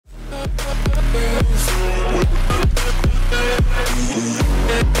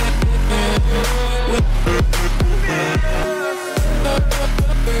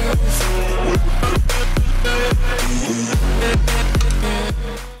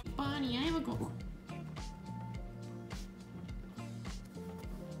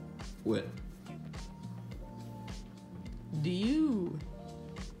What? Do you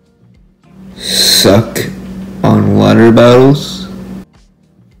suck on water bottles?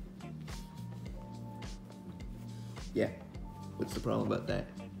 Yeah. What's the problem about that?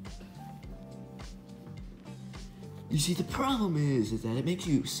 You see, the problem is that it makes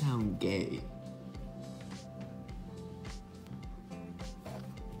you sound gay.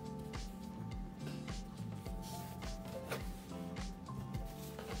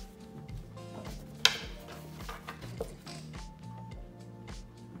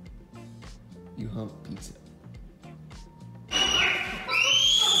 You hump pizza.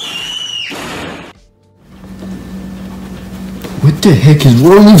 What the heck is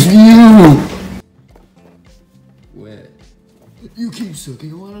wrong with you? What? You keep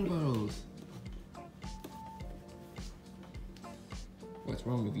sucking water bottles. What's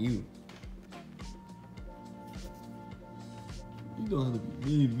wrong with you? You don't have to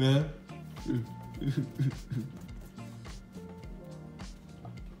be mean, man.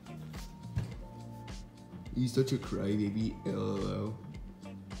 He's such a crybaby, LOL.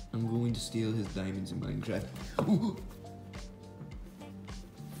 I'm going to steal his diamonds in Minecraft. Ooh.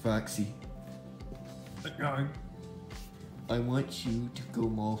 Foxy. I want you to go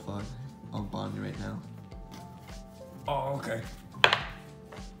mofo on Bonnie right now. Oh, okay.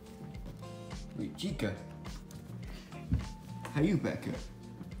 Wait, Chica. How you back up?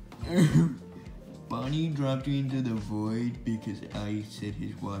 Bonnie dropped you into the void because I said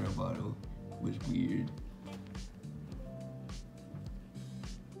his water bottle was weird.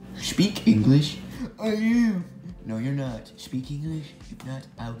 Speak English. I am. No, you're not. Speak English. If not,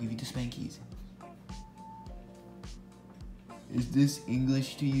 I'll give you the spankies. Is this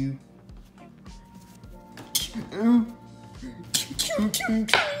English to you?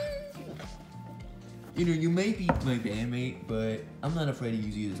 You know, you may be my bandmate, but I'm not afraid to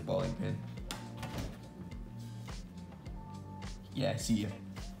use you as a bowling pin. Yeah, see ya.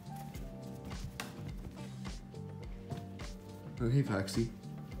 Oh, hey, Foxy.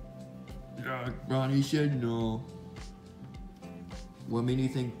 Bonnie said no. What made you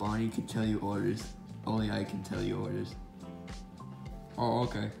think Bonnie could tell you orders? Only I can tell you orders. Oh,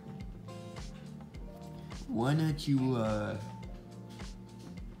 okay. Why not you,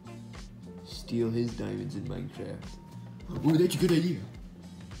 steal his diamonds in Minecraft? Oh, that's a good idea.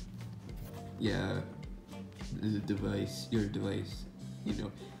 Yeah, the device, your device, you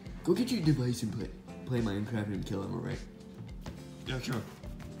know. Go get your device and play Minecraft and kill him, alright? Yeah, sure.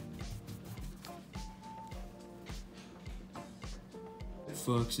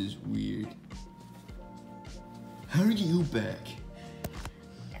 Fox is weird. How are you back?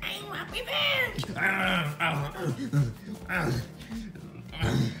 I want me back!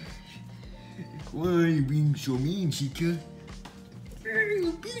 Why are you being so mean, Chica? You're an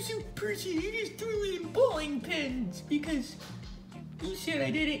abusive person. You just threw me in bowling pins because you said I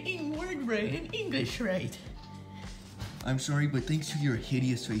did an word right and English right. I'm sorry, but thanks to your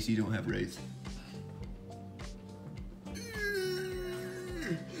hideous face, you don't have rights.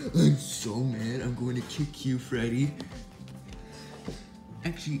 I'm so mad. I'm going to kick you, Freddy.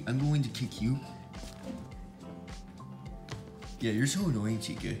 Actually, I'm going to kick you. Yeah, you're so annoying,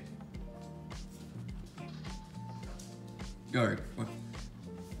 Chica. Alright, what?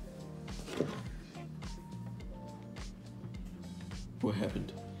 What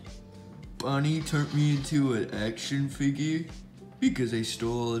happened? Bonnie turned me into an action figure because I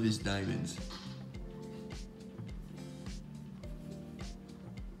stole all of his diamonds.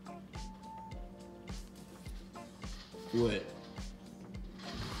 What?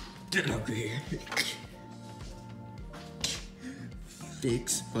 Get over here.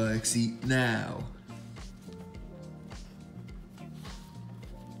 Fix Foxy now.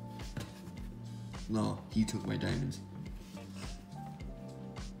 No, he took my diamonds.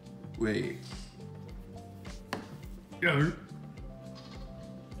 Wait. Yeah.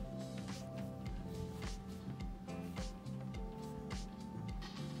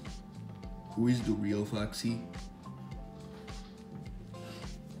 Who is the real Foxy?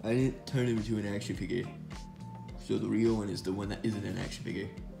 I didn't turn him into an action figure. So the real one is the one that isn't an action figure.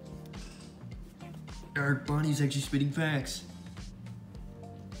 Eric Bonnie's actually spitting facts.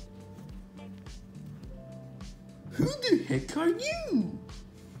 Who the heck are you?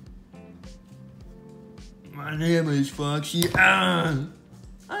 My name is Foxy. I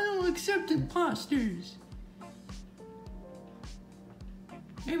don't accept imposters.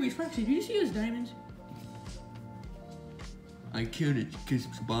 Anyways, Foxy, did you see those diamonds? I killed it because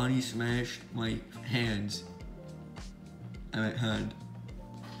Bonnie smashed my hands. And my hand.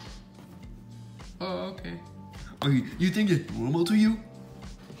 Oh, okay. Okay, you think it's normal to you?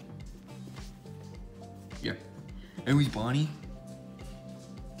 Anyways, Bonnie.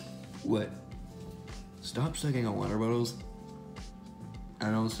 What? Stop sucking on water bottles.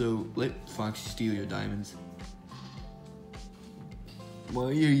 And also, let Foxy steal your diamonds. Why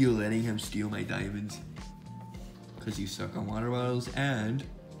are you letting him steal my diamonds? Because you suck on water bottles and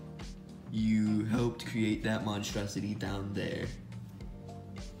you helped create that monstrosity down there.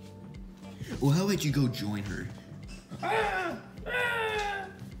 Well, how about you go join her?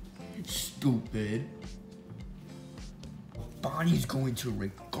 Stupid. Bonnie's going to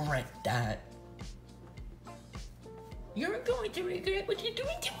regret that. You're going to regret what you're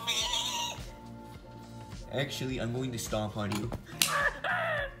doing to me. Actually, I'm going to stomp on you.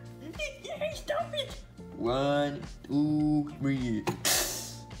 Hey, stop it. 1, 2, 3.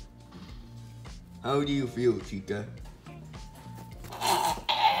 How do you feel, Chica?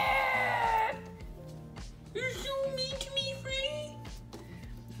 You're so mean to me, Freddy.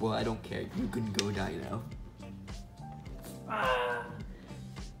 Well, I don't care. You can go die now.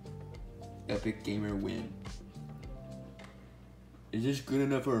 Epic Gamer win. Is this good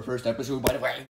enough for our first episode, by the way?